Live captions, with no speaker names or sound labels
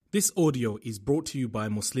This audio is brought to you by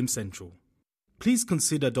Muslim Central. Please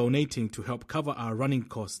consider donating to help cover our running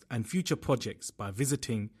costs and future projects by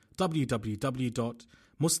visiting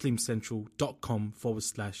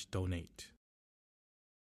www.muslimcentral.com/donate.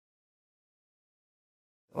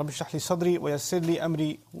 رب اشرح لي صدري ويسر لي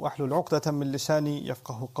أمري واحلل عقدة من لساني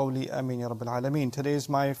يفقه قولي آمين يا رب العالمين. Today is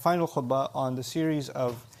my final khutbah on the series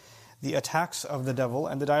of the attacks of the devil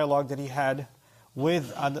and the dialogue that he had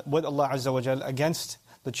with Allah Azza wa Jal against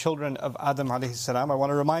the children of Adam alayhi salam. I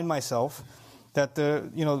want to remind myself that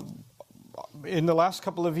in the last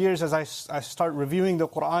couple of years, as I start reviewing the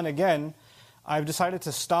Quran again, I've decided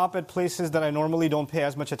to stop at places that I normally don't pay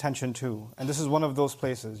as much attention to. And this is one of those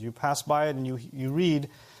places. You pass by it and you read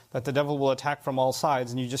that the devil will attack from all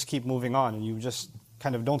sides, and you just keep moving on, and you just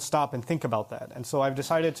kind of don't stop and think about that. And so I've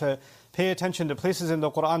decided to pay attention to places in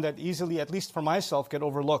the Quran that easily, at least for myself, get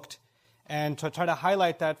overlooked, and to try to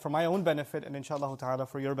highlight that for my own benefit and inshallah ta'ala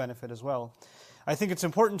for your benefit as well. I think it's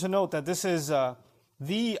important to note that this is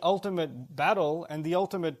the ultimate battle and the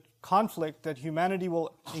ultimate conflict that humanity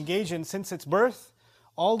will engage in since its birth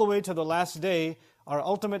all the way to the last day. Our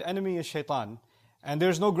ultimate enemy is Shaytan, and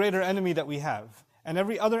there's no greater enemy that we have. And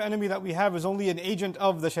every other enemy that we have is only an agent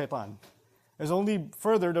of the Shaytan, is only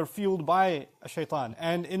furthered or fueled by a Shaytan.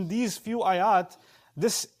 And in these few ayat,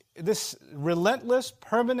 this relentless,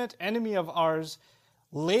 permanent enemy of ours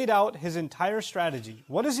laid out his entire strategy.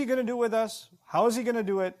 What is he going to do with us? How is he going to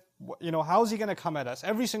do it? How is he going to come at us?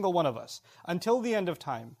 Every single one of us, until the end of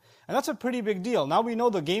time. And that's a pretty big deal. Now we know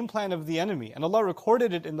the game plan of the enemy, and Allah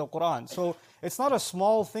recorded it in the Quran. So it's not a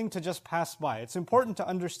small thing to just pass by. It's important to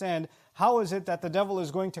understand how is it that the devil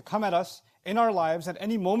is going to come at us in our lives at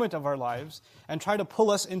any moment of our lives and try to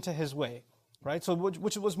pull us into his way. Right? So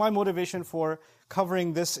which was my motivation for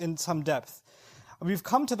covering this in some depth. We've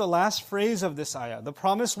come to the last phrase of this ayah. The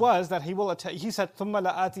promise was that he will attack. He said, ثُمَّ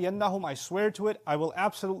لَآتِيَنَّهُمْ, I swear to it, I will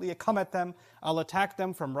absolutely come at them. I'll attack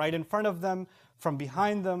them from right in front of them, from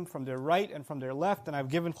behind them, from their right and from their left. And I've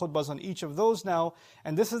given khutbahs on each of those now.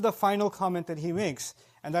 And this is the final comment that he makes.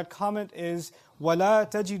 And that comment is, وَلَا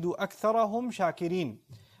تَجِدُ أَكْثَرَهُمْ شَاكِرِينَ.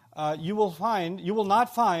 You will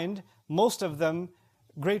not find most of them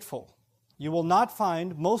grateful. You will not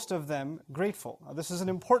find most of them grateful. Now, this is an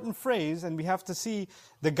important phrase, and we have to see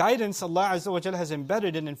the guidance Allah Azza wa Jalla has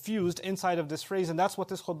embedded and infused inside of this phrase, and that's what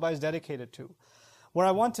this khutbah is dedicated to. Where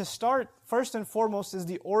I want to start, first and foremost, is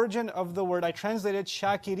the origin of the word. I translated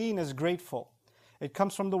shakirin as grateful. It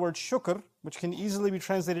comes from the word shukr, which can easily be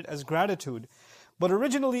translated as gratitude. But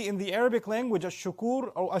originally in the Arabic language,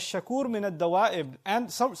 ash-shukur or ash-shakur min ad-dawa'ib,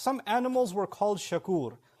 and some animals were called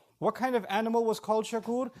shakur. What kind of animal was called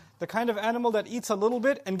shakur? The kind of animal that eats a little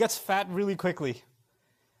bit and gets fat really quickly.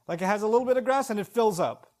 Like it has a little bit of grass and it fills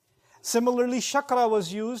up. Similarly, shakra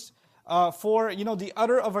was used for the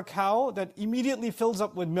udder of a cow that immediately fills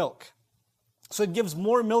up with milk. So it gives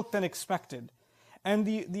more milk than expected. And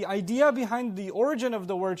the idea behind the origin of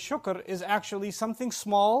the word shukr is actually something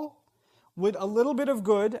small with a little bit of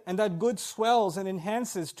good, and that good swells and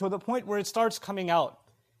enhances to the point where it starts coming out.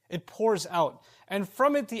 It pours out. And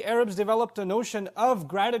from it, the Arabs developed a notion of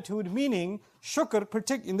gratitude, meaning shukr,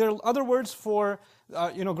 and there are other words for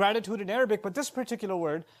gratitude in Arabic, but this particular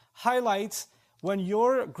word highlights when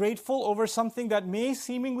you're grateful over something that may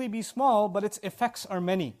seemingly be small, but its effects are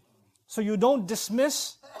many. So you don't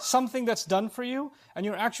dismiss something that's done for you, and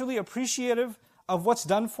you're actually appreciative of what's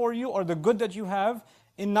done for you or the good that you have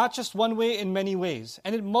in not just one way, in many ways.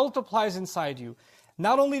 And it multiplies inside you.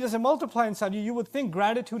 Not only does it multiply inside you, you would think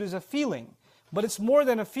gratitude is a feeling. But it's more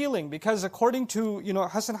than a feeling, because according to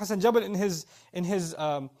Hassan Jabal in his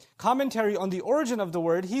commentary on the origin of the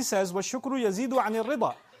word, he says, وَالشُّكْرُ يَزِيدُ عَنِ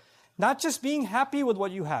الرِّضَى. Not just being happy with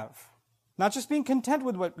what you have. Not just being content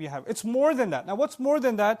with what we have. It's more than that. Now what's more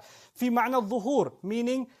than that? فِي مَعْنَى الظُّهُورِ.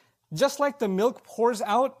 Meaning, just like the milk pours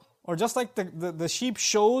out, or just like the sheep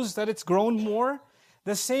shows that it's grown more,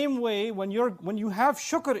 the same way, when you have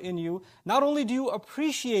shukr in you, not only do you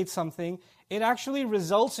appreciate something, it actually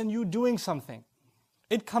results in you doing something.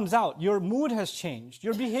 It comes out. Your mood has changed.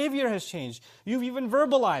 Your behavior has changed. You've even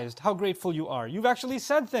verbalized how grateful you are. You've actually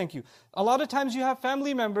said thank you. A lot of times you have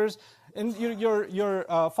family members, and your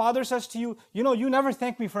father says to you, you never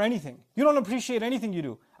thank me for anything. You don't appreciate anything you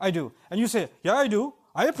do. I do. And you say, yeah, I do.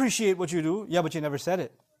 I appreciate what you do. Yeah, but you never said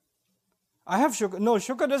it. I have shukr. No,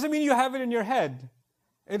 shukr doesn't mean you have it in your head.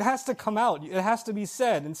 It has to come out. It has to be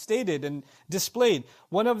said and stated and displayed.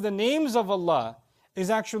 One of the names of Allah is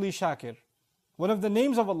actually Shakir. One of the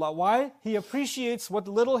names of Allah. Why? He appreciates what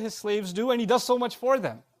little His slaves do, and He does so much for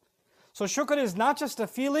them. So shukr is not just a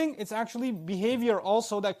feeling, it's actually behavior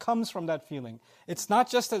also that comes from that feeling. It's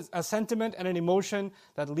not just a sentiment and an emotion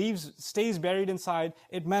that stays buried inside,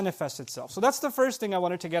 it manifests itself. So that's the first thing I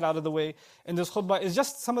wanted to get out of the way in this khutbah, is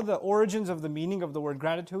just some of the origins of the meaning of the word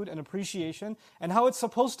gratitude and appreciation, and how it's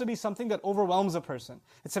supposed to be something that overwhelms a person.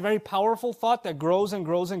 It's a very powerful thought that grows and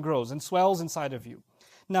grows and grows and swells inside of you.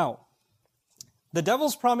 Now, the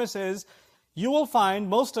devil's promise is, you will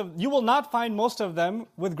not find most of them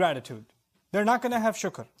with gratitude. They're not going to have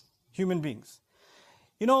shukr, human beings.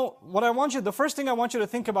 You know, the first thing I want you to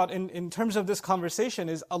think about in terms of this conversation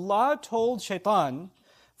is Allah told Shaytan,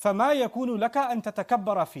 فَمَا يَكُونُ لَكَ أَن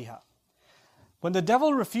تَتَكَبَّرَ فِيهَا. When the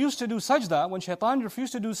devil refused to do sajda, when Shaytan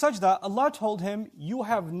refused to do sajda, Allah told him, you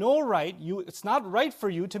have no right, it's not right for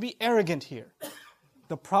you to be arrogant here.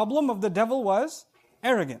 The problem of the devil was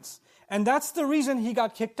arrogance. And that's the reason he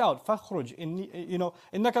got kicked out. فَخْرُجْ إِنَّكَ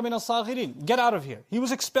مِنَ الصَّاغِرِينَ. Get out of here. He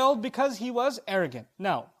was expelled because he was arrogant.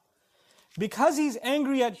 Now, because he's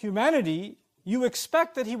angry at humanity, you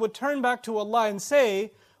expect that he would turn back to Allah and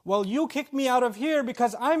say, well, you kicked me out of here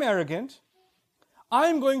because I'm arrogant.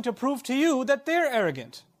 I'm going to prove to you that they're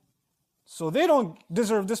arrogant. So they don't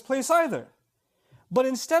deserve this place either. But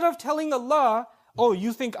instead of telling Allah, oh,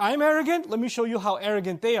 you think I'm arrogant? Let me show you how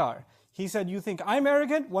arrogant they are. He said, you think I'm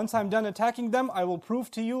arrogant? Once I'm done attacking them, I will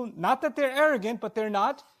prove to you, not that they're arrogant, but they're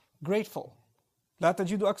not grateful. لَا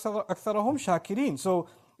تَجِدُ أَكْثَرَهُمْ شَاكِرِينَ. So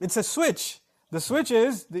it's a switch. The switch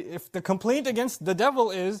is, if the complaint against the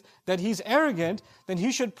devil is that he's arrogant, then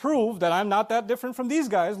he should prove that I'm not that different from these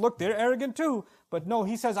guys. Look, they're arrogant too. But no,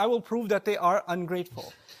 he says, I will prove that they are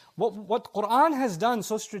ungrateful. What Quran has done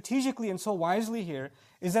so strategically and so wisely here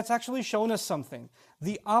is that's actually shown us something.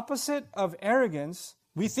 The opposite of arrogance,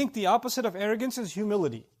 we think the opposite of arrogance is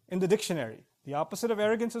humility in the dictionary. The opposite of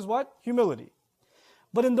arrogance is what? Humility.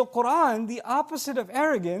 But in the Quran, the opposite of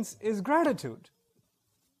arrogance is gratitude.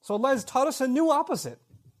 So Allah has taught us a new opposite,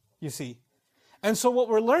 you see. And so what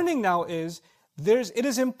we're learning now is, it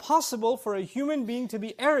is impossible for a human being to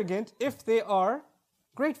be arrogant if they are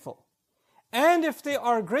grateful. And if they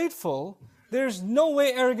are grateful, there's no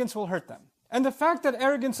way arrogance will hurt them. And the fact that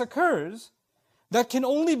arrogance occurs, that can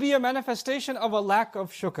only be a manifestation of a lack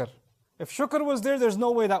of shukr. If shukr was there, there's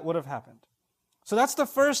no way that would have happened. So that's the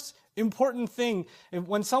first important thing.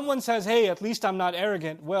 When someone says, hey, at least I'm not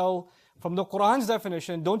arrogant, well, from the Quran's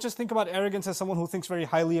definition, don't just think about arrogance as someone who thinks very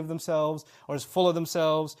highly of themselves, or is full of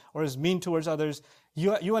themselves, or is mean towards others.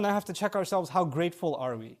 You and I have to check ourselves, how grateful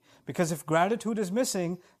are we? Because if gratitude is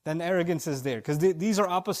missing, then arrogance is there. Because these are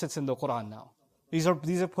opposites in the Quran now. These have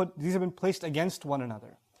been placed against one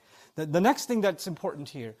another. The next thing that's important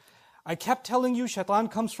here, I kept telling you Shaitan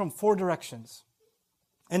comes from 4 directions.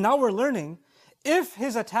 And now we're learning, if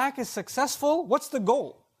his attack is successful, what's the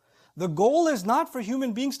goal? The goal is not for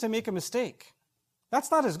human beings to make a mistake. That's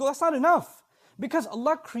not his goal, that's not enough. Because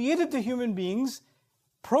Allah created the human beings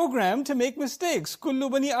programmed to make mistakes. كُلُّ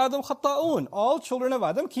بَنِي آدَمْ خَطَّاءُونَ. All children of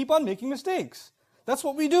Adam keep on making mistakes. That's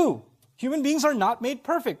what we do. Human beings are not made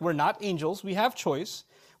perfect. We're not angels, we have choice.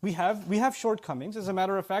 We have shortcomings. As a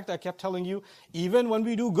matter of fact, I kept telling you, even when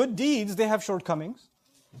we do good deeds, they have shortcomings.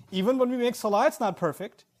 Even when we make salah, it's not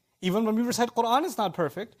perfect. Even when we recite Quran, it's not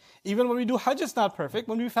perfect. Even when we do Hajj, it's not perfect.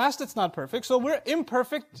 When we fast, it's not perfect. So we're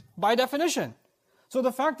imperfect by definition. So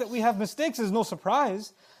the fact that we have mistakes is no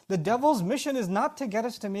surprise. The devil's mission is not to get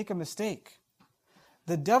us to make a mistake.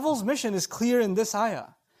 The devil's mission is clear in this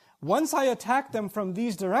ayah. Once I attack them from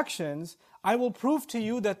these directions, I will prove to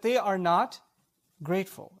you that they are not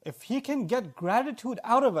grateful. If he can get gratitude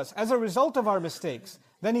out of us as a result of our mistakes,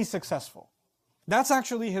 then he's successful. That's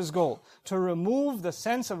actually his goal, to remove the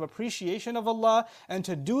sense of appreciation of Allah and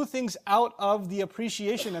to do things out of the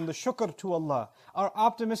appreciation and the shukr to Allah, our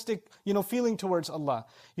optimistic, feeling towards Allah.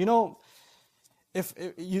 If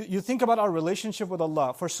you think about our relationship with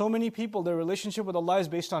Allah, for so many people, their relationship with Allah is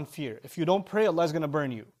based on fear. If you don't pray, Allah is going to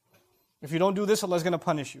burn you. If you don't do this, Allah is going to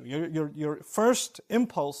punish you. Your first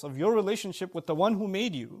impulse of your relationship with the one who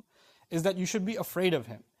made you is that you should be afraid of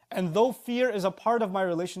Him. And though fear is a part of my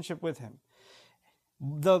relationship with Him,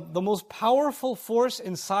 the most powerful force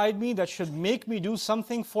inside me that should make me do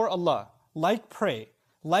something for Allah, like pray,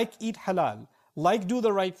 like eat halal, like do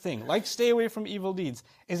the right thing, like stay away from evil deeds,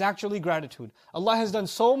 is actually gratitude. Allah has done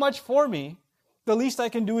so much for me, the least I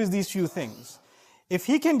can do is these few things. If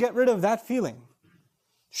He can get rid of that feeling,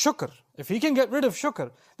 shukr, if He can get rid of shukr,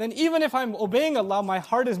 then even if I'm obeying Allah, my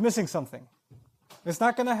heart is missing something. It's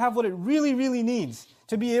not going to have what it really, really needs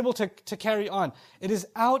to be able to carry on. It is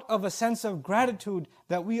out of a sense of gratitude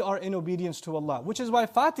that we are in obedience to Allah. Which is why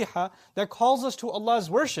Fatiha, that calls us to Allah's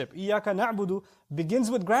worship, إِيَّاكَ نَعْبُدُ,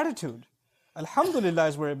 begins with gratitude. Alhamdulillah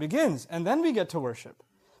is where it begins, and then we get to worship.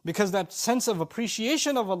 Because that sense of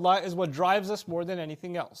appreciation of Allah is what drives us more than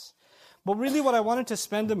anything else. But really what I wanted to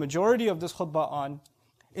spend the majority of this khutbah on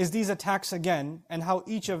is these attacks again, and how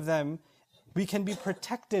each of them, we can be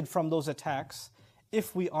protected from those attacks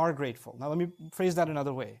if we are grateful. Now let me phrase that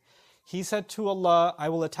another way. He said to Allah, I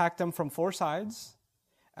will attack them from 4 sides,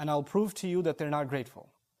 and I'll prove to you that they're not grateful.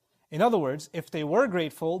 In other words, if they were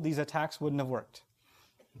grateful, these attacks wouldn't have worked.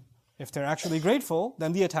 If they're actually grateful,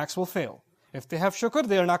 then the attacks will fail. If they have shukr,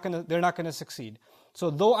 they're not going to succeed. So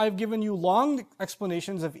though I've given you long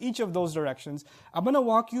explanations of each of those directions, I'm going to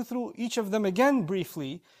walk you through each of them again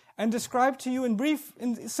briefly and describe to you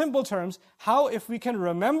in simple terms, how if we can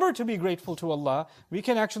remember to be grateful to Allah, we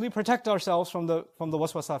can actually protect ourselves from the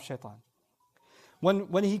waswasa of shaitan.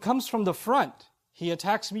 When he comes from the front, he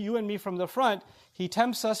attacks you and me from the front, he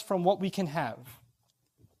tempts us from what we can have.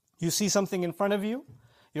 You see something in front of you,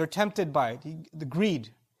 you're tempted by it, the greed.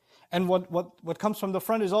 And what comes from the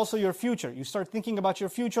front is also your future. You start thinking about your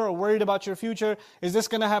future or worried about your future. Is this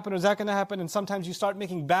going to happen or is that going to happen? And sometimes you start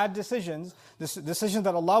making bad decisions, decisions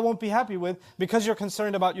that Allah won't be happy with because you're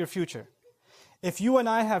concerned about your future. If you and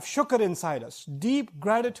I have shukr inside us, deep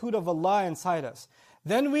gratitude of Allah inside us,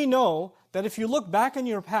 then we know that if you look back in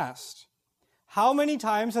your past, how many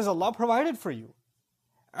times has Allah provided for you?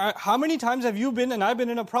 How many times have you been and I've been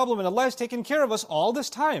in a problem and Allah has taken care of us all this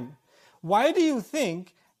time? Why do you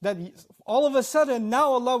think that all of a sudden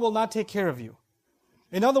now Allah will not take care of you?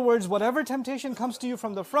 In other words, whatever temptation comes to you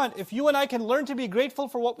from the front, if you and I can learn to be grateful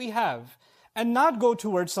for what we have and not go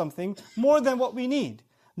towards something more than what we need,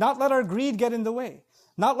 not let our greed get in the way,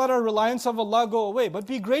 not let our reliance of Allah go away, but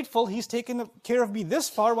be grateful, He's taken care of me this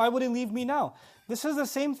far, why would He leave me now? This is the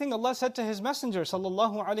same thing Allah said to His Messenger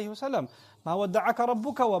sallallahu alaihi wasallam, مَا وَدَّعَكَ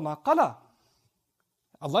رَبُّكَ وَمَا قَلَى.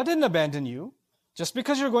 Allah didn't abandon you. Just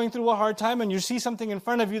because you're going through a hard time and you see something in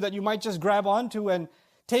front of you that you might just grab onto and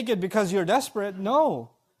take it because you're desperate,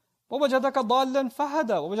 no. وَوَجَدَكَ ضَالًّا فَهَدَى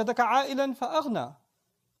وَوَجَدَكَ عَائِلًا فَأَغْنَى.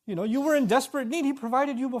 You were in desperate need. He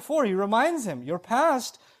provided you before. He reminds him. Your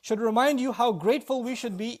past should remind you how grateful we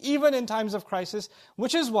should be even in times of crisis,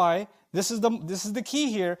 which is why this is the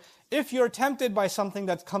key here. If you're tempted by something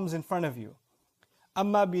that comes in front of you,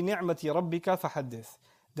 أَمَّا بِنِعْمَةِ رَبِّكَ فَحَدِّثْ,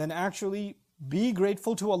 then actually be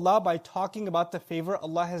grateful to Allah by talking about the favor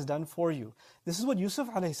Allah has done for you. This is what Yusuf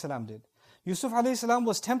a.s. did. Yusuf a.s.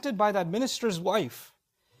 was tempted by that minister's wife.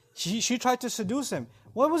 She tried to seduce him.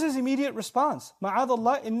 What was his immediate response? مَعَاذَ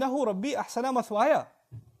اللَّهِ إِنَّهُ رَبِّي أَحْسَنَ مَثْوَايَ.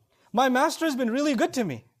 My master has been really good to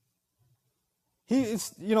me.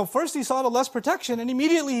 First he sought Allah's protection and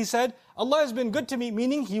immediately he said, Allah has been good to me,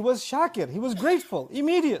 meaning he was shakir, he was grateful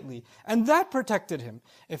immediately. And that protected him.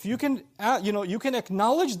 If you can, you can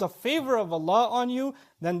acknowledge the favor of Allah on you,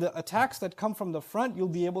 then the attacks that come from the front, you'll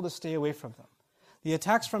be able to stay away from them. The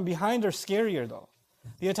attacks from behind are scarier though.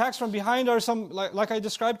 The attacks from behind are like I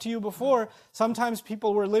described to you before, sometimes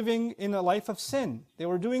people were living in a life of sin. They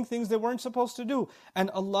were doing things they weren't supposed to do. And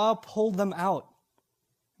Allah pulled them out.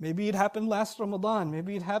 Maybe it happened last Ramadan,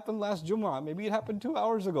 maybe it happened last Jumu'ah, maybe it happened 2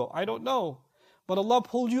 hours ago, I don't know. But Allah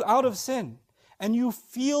pulled you out of sin. And you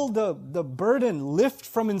feel the burden lift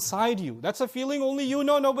from inside you. That's a feeling only you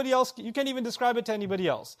know, nobody else, you can't even describe it to anybody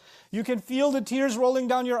else. You can feel the tears rolling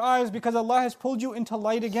down your eyes because Allah has pulled you into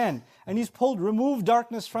light again. And He's removed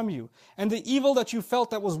darkness from you. And the evil that you felt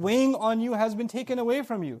that was weighing on you has been taken away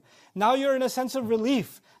from you. Now you're in a sense of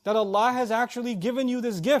relief that Allah has actually given you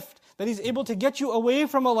this gift, that He's able to get you away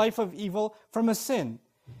from a life of evil, from a sin.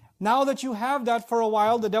 Now that you have that for a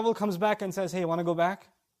while, the devil comes back and says, hey, want to go back?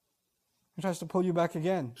 He tries to pull you back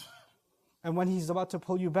again. And when he's about to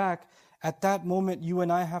pull you back, at that moment you and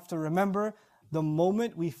I have to remember the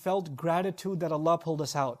moment we felt gratitude that Allah pulled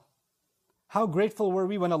us out. How grateful were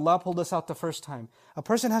we when Allah pulled us out the first time? A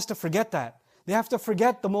person has to forget that. They have to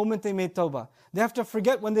forget the moment they made tawbah. They have to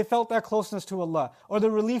forget when they felt that closeness to Allah or the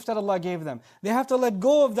relief that Allah gave them. They have to let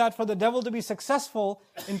go of that for the devil to be successful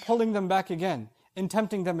in pulling them back again, in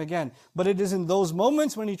tempting them again. But it is in those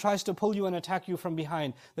moments when he tries to pull you and attack you from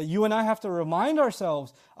behind that you and I have to remind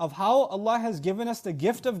ourselves of how Allah has given us the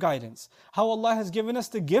gift of guidance, how Allah has given us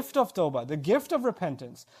the gift of tawbah, the gift of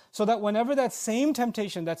repentance, so that whenever that same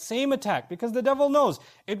temptation, that same attack, because the devil knows,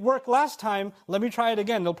 it worked last time, let me try it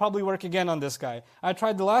again, it'll probably work again on this guy. I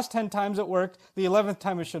tried the last 10 times it worked, the 11th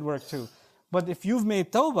time it should work too. But if you've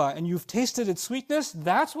made tawbah and you've tasted its sweetness,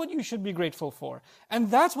 that's what you should be grateful for.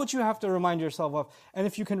 And that's what you have to remind yourself of. And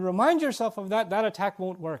if you can remind yourself of that, that attack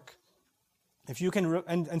won't work. If you can,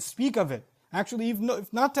 and speak of it. Actually,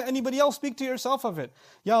 if not to anybody else, speak to yourself of it.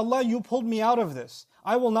 Ya Allah, you pulled me out of this.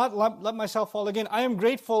 I will not let myself fall again. I am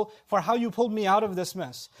grateful for how you pulled me out of this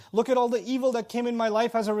mess. Look at all the evil that came in my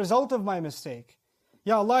life as a result of my mistake.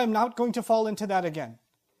 Ya Allah, I'm not going to fall into that again.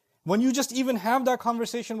 When you just even have that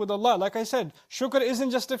conversation with Allah, like I said, shukr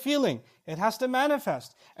isn't just a feeling. It has to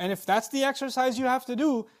manifest. And if that's the exercise you have to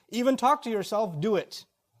do, even talk to yourself, do it.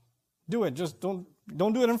 Do it. Just don't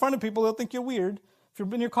do it in front of people. They'll think you're weird. If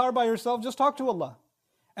you're in your car by yourself, just talk to Allah.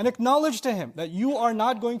 And acknowledge to Him that you are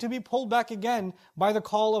not going to be pulled back again by the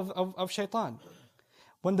call of Shaytan.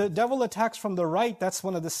 When the devil attacks from the right, that's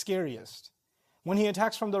one of the scariest. When he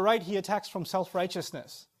attacks from the right, he attacks from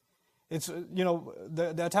self-righteousness. It's,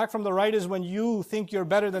 the attack from the right is when you think you're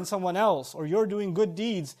better than someone else, or you're doing good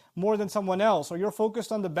deeds more than someone else, or you're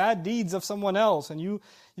focused on the bad deeds of someone else, and you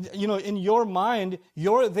in your mind,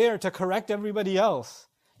 you're there to correct everybody else.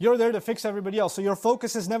 You're there to fix everybody else. So your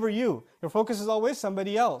focus is never you. Your focus is always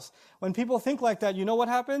somebody else. When people think like that, you know what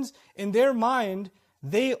happens? In their mind,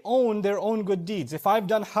 they own their own good deeds. If I've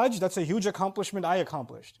done Hajj, that's a huge accomplishment I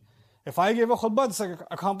accomplished. If I gave a khutbah, it's an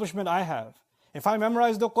accomplishment I have. If I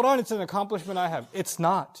memorized the Quran, it's an accomplishment I have. It's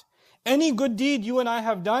not. Any good deed you and I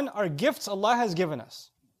have done are gifts Allah has given us.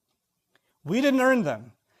 We didn't earn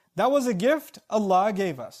them. That was a gift Allah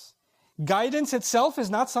gave us. Guidance itself is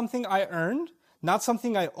not something I earned, not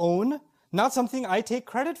something I own, not something I take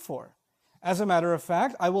credit for. As a matter of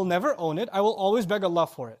fact, I will never own it. I will always beg Allah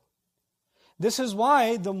for it. This is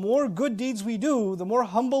why the more good deeds we do, the more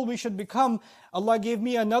humble we should become. Allah gave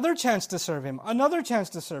me another chance to serve Him, another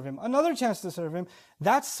chance to serve Him, another chance to serve Him.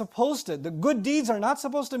 That's supposed to, the good deeds are not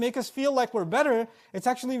supposed to make us feel like we're better. It's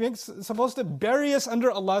actually supposed to bury us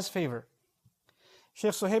under Allah's favor.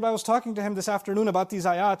 Shaykh Suhaib, I was talking to him this afternoon about these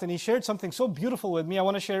ayat, and he shared something so beautiful with me. I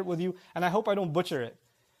want to share it with you, and I hope I don't butcher it.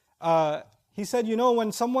 He said,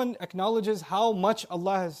 when someone acknowledges how much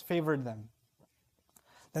Allah has favored them,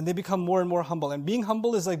 then they become more and more humble. And being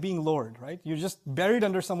humble is like being Lord, right? You're just buried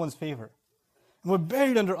under someone's favor. And we're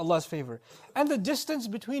buried under Allah's favor. And the distance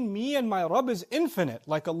between me and my Rabb is infinite.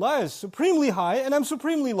 Like Allah is supremely high and I'm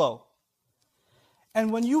supremely low.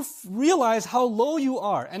 And when you realize how low you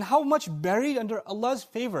are and how much buried under Allah's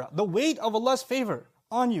favor, the weight of Allah's favor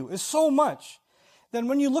on you is so much, then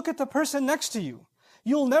when you look at the person next to you,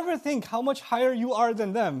 you'll never think how much higher you are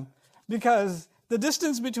than them, because the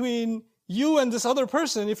distance between you and this other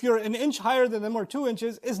person, if you're an inch higher than them or 2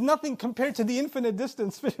 inches, is nothing compared to the infinite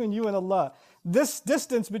distance between you and Allah. This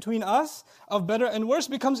distance between us of better and worse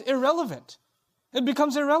becomes irrelevant. It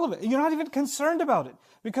becomes irrelevant. You're not even concerned about it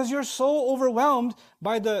because you're so overwhelmed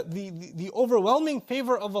by the overwhelming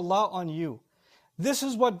favor of Allah on you. This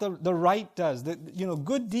is what the right does.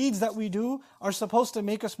 Good deeds that we do are supposed to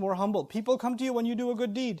make us more humble. People come to you when you do a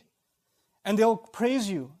good deed, and they'll praise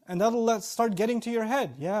you, and that'll start getting to your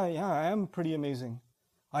head. Yeah, I am pretty amazing.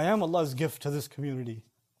 I am Allah's gift to this community.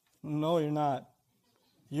 No, you're not.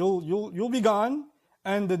 You'll be gone,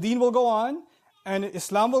 and the deen will go on, and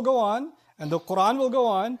Islam will go on, and the Quran will go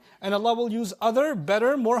on, and Allah will use other,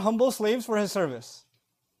 better, more humble slaves for His service.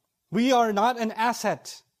 We are not an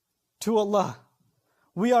asset to Allah.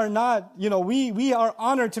 We are not, we are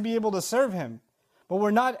honored to be able to serve Him, but we're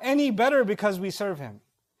not any better because we serve Him.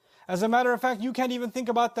 As a matter of fact, you can't even think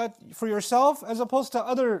about that for yourself as opposed to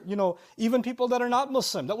other, even people that are not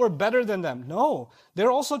Muslim, that we're better than them. No,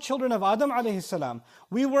 they're also children of Adam alayhi salam.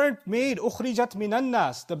 We weren't made, ukhrijat minan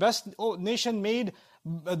nas, the best nation made,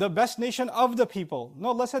 the best nation of the people. No,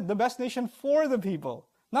 Allah said the best nation for the people,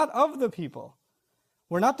 not of the people.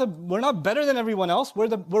 We're not better than everyone else.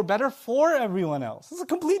 We're better for everyone else. It's a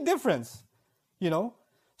complete difference,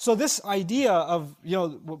 So this idea of,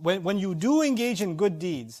 when you do engage in good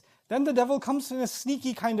deeds, then the devil comes in a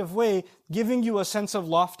sneaky kind of way, giving you a sense of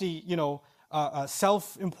lofty,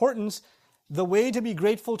 self-importance. The way to be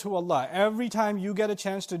grateful to Allah. Every time you get a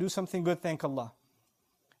chance to do something good, thank Allah.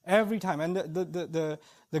 Every time. And the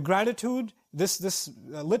gratitude, this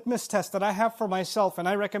litmus test that I have for myself, and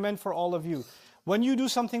I recommend for all of you, when you do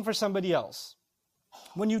something for somebody else,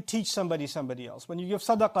 when you teach somebody else, when you give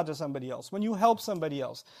sadaqah to somebody else, when you help somebody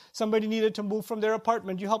else, somebody needed to move from their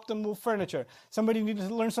apartment, you helped them move furniture, somebody needed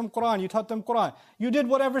to learn some Quran, you taught them Quran, you did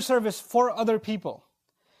whatever service for other people,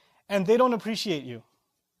 and they don't appreciate you.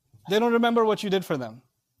 They don't remember what you did for them,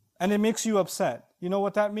 and it makes you upset. You know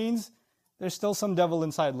what that means? There's still some devil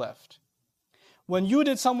inside left. When you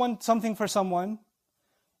did something for someone,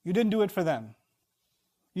 you didn't do it for them.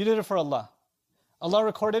 You did it for Allah. Allah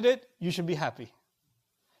recorded it, you should be happy.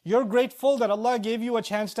 You're grateful that Allah gave you a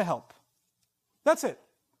chance to help. That's it.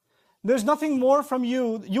 There's nothing more from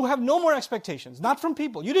you. You have no more expectations, not from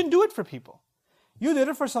people. You didn't do it for people. You did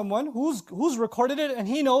it for someone who's recorded it and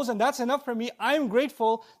he knows, and that's enough for me. I'm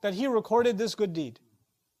grateful that he recorded this good deed.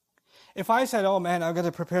 If I said, oh man, I've got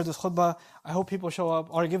to prepare this khutbah, I hope people show up,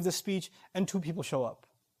 or I give this speech, and 2 people show up.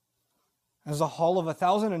 There's a hall of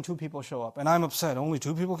 1,000 and 2 people show up. And I'm upset, only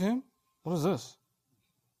 2 people came? What is this?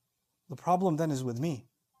 The problem then is with me.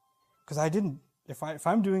 Because if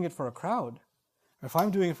I'm doing it for a crowd, or if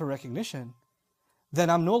I'm doing it for recognition, then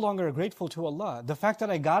I'm no longer grateful to Allah. The fact that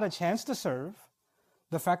I got a chance to serve,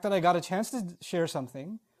 the fact that I got a chance to share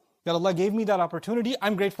something, that Allah gave me that opportunity,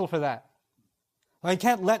 I'm grateful for that. I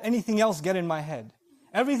can't let anything else get in my head.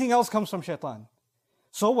 Everything else comes from Shaytan.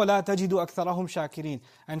 So, وَلَا تَجِدُ أَكْثَرَهُمْ شَاكِرِينَ.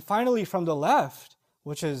 And finally, from the left,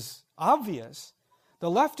 which is obvious,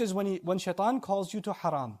 the left is when Shaytan calls you to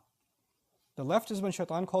haram. The left is when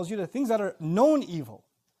Shaytan calls you to things that are known evil.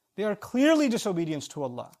 They are clearly disobedience to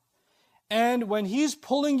Allah. And when he's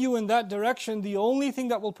pulling you in that direction, the only thing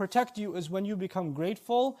that will protect you is when you become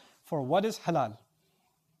grateful for what is halal.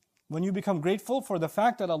 When you become grateful for the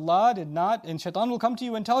fact that Allah did not, and Shaitan will come to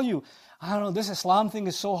you and tell you, I don't know, this Islam thing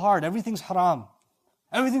is so hard, everything's haram.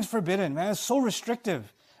 Everything's forbidden, man, it's so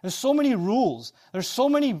restrictive. There's so many rules. There's so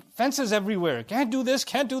many fences everywhere. Can't do this,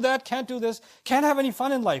 can't do that, can't do this. Can't have any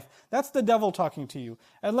fun in life. That's the devil talking to you.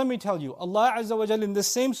 And let me tell you, Allah Azza wa Jal in this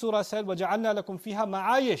same surah said, وَجَعَلْنَا لَكُمْ فِيهَا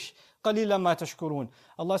مَعَايِشْ قَلِيلًا مَا تَشْكُرُونَ.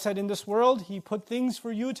 Allah said, in this world, He put things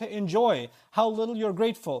for you to enjoy. How little you're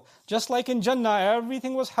grateful. Just like in Jannah,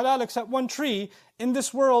 everything was halal except one tree. In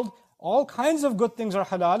this world, all kinds of good things are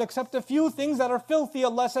halal, except a few things that are filthy.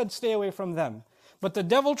 Allah said, stay away from them. But the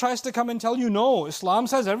devil tries to come and tell you, no, Islam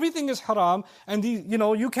says everything is haram, and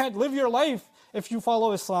you can't live your life if you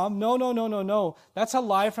follow Islam. No. That's a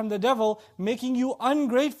lie from the devil, making you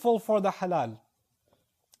ungrateful for the halal.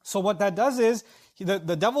 So what that does is,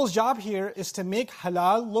 the devil's job here is to make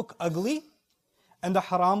halal look ugly, and the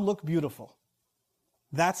haram look beautiful.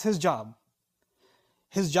 That's his job.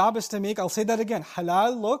 His job is to make, I'll say that again,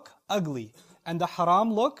 halal look ugly, and the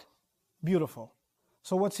haram look beautiful.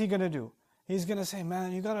 So what's he going to do? He's going to say,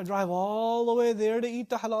 man, you got to drive all the way there to eat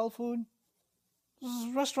the halal food? This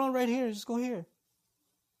is a restaurant right here, just go here.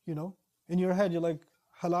 In your head, you're like,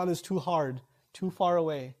 halal is too hard, too far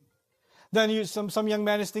away. Then some young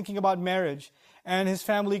man is thinking about marriage, and his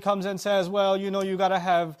family comes and says, well, you got to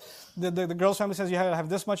have, the girl's family says you have to have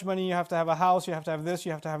this much money, you have to have a house, you have to have this,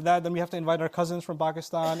 you have to have that. Then we have to invite our cousins from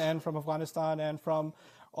Pakistan and from Afghanistan and from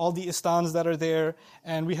all the istans that are there,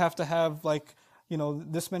 and we have to have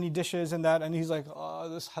this many dishes and that. And he's like, oh,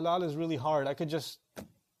 this halal is really hard. I could just,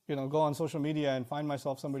 go on social media and find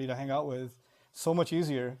myself somebody to hang out with. So much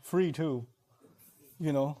easier. Free too.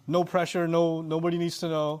 No pressure, nobody needs to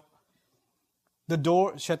know.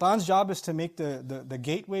 Shaitan's job is to make the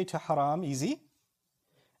gateway to haram easy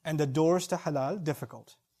and the doors to halal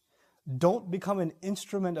difficult. Don't become an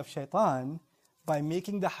instrument of shaitan by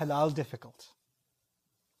making the halal difficult.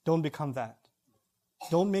 Don't become that.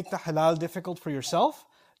 Don't make the halal difficult for yourself.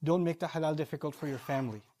 Don't make the halal difficult for your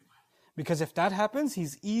family. Because if that happens,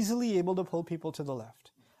 he's easily able to pull people to the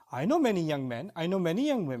left. I know many young men, I know many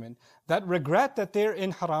young women that regret that they're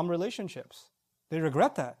in haram relationships. They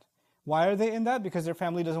regret that. Why are they in that? Because their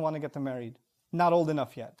family doesn't want to get them married. Not old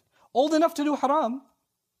enough yet. Old enough to do haram.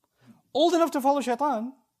 Old enough to follow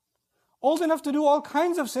shaitan. Old enough to do all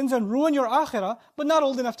kinds of sins and ruin your akhirah, but not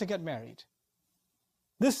old enough to get married.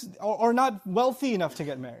 Or not wealthy enough to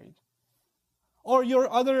get married. Or your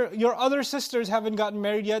other sisters haven't gotten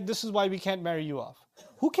married yet, this is why we can't marry you off.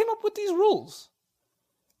 Who came up with these rules?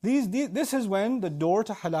 This is when the door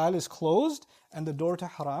to halal is closed and the door to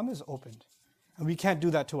haram is opened. And we can't do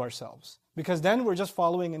that to ourselves. Because then we're just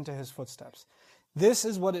following into His footsteps. This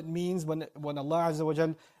is what it means when Allah Azza wa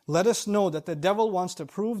Jal let us know that the devil wants to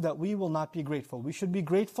prove that we will not be grateful. We should be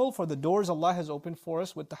grateful for the doors Allah has opened for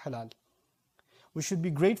us with the halal. We should be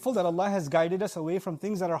grateful that Allah has guided us away from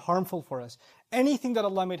things that are harmful for us. Anything that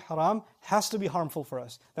Allah made haram has to be harmful for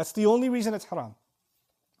us. That's the only reason it's haram.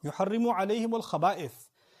 يُحَرِّمُ عَلَيْهِمُ الْخَبَائِثِ.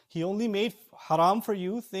 He only made haram for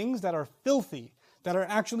you things that are filthy, that are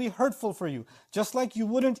actually hurtful for you. Just like you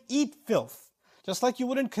wouldn't eat filth. Just like you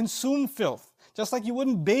wouldn't consume filth. Just like you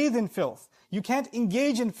wouldn't bathe in filth. You can't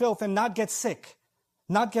engage in filth and not get sick,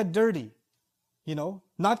 not get dirty.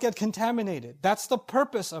 Not get contaminated. That's the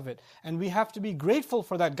purpose of it. And we have to be grateful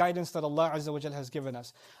for that guidance that Allah Azza wa Jal has given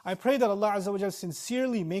us. I pray that Allah Azza wa Jal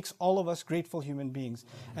sincerely makes all of us grateful human beings.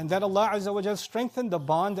 And that Allah Azza wa Jal strengthen the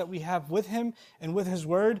bond that we have with Him and with His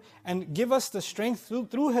Word, and give us the strength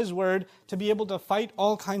through His Word to be able to fight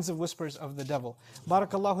all kinds of whispers of the devil.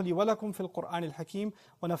 Barakallahu li wa lakum fil Qur'an al-Hakim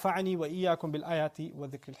wa nafa'ani wa iyyakum bil ayati wa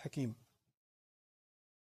dhikr al-Hakim.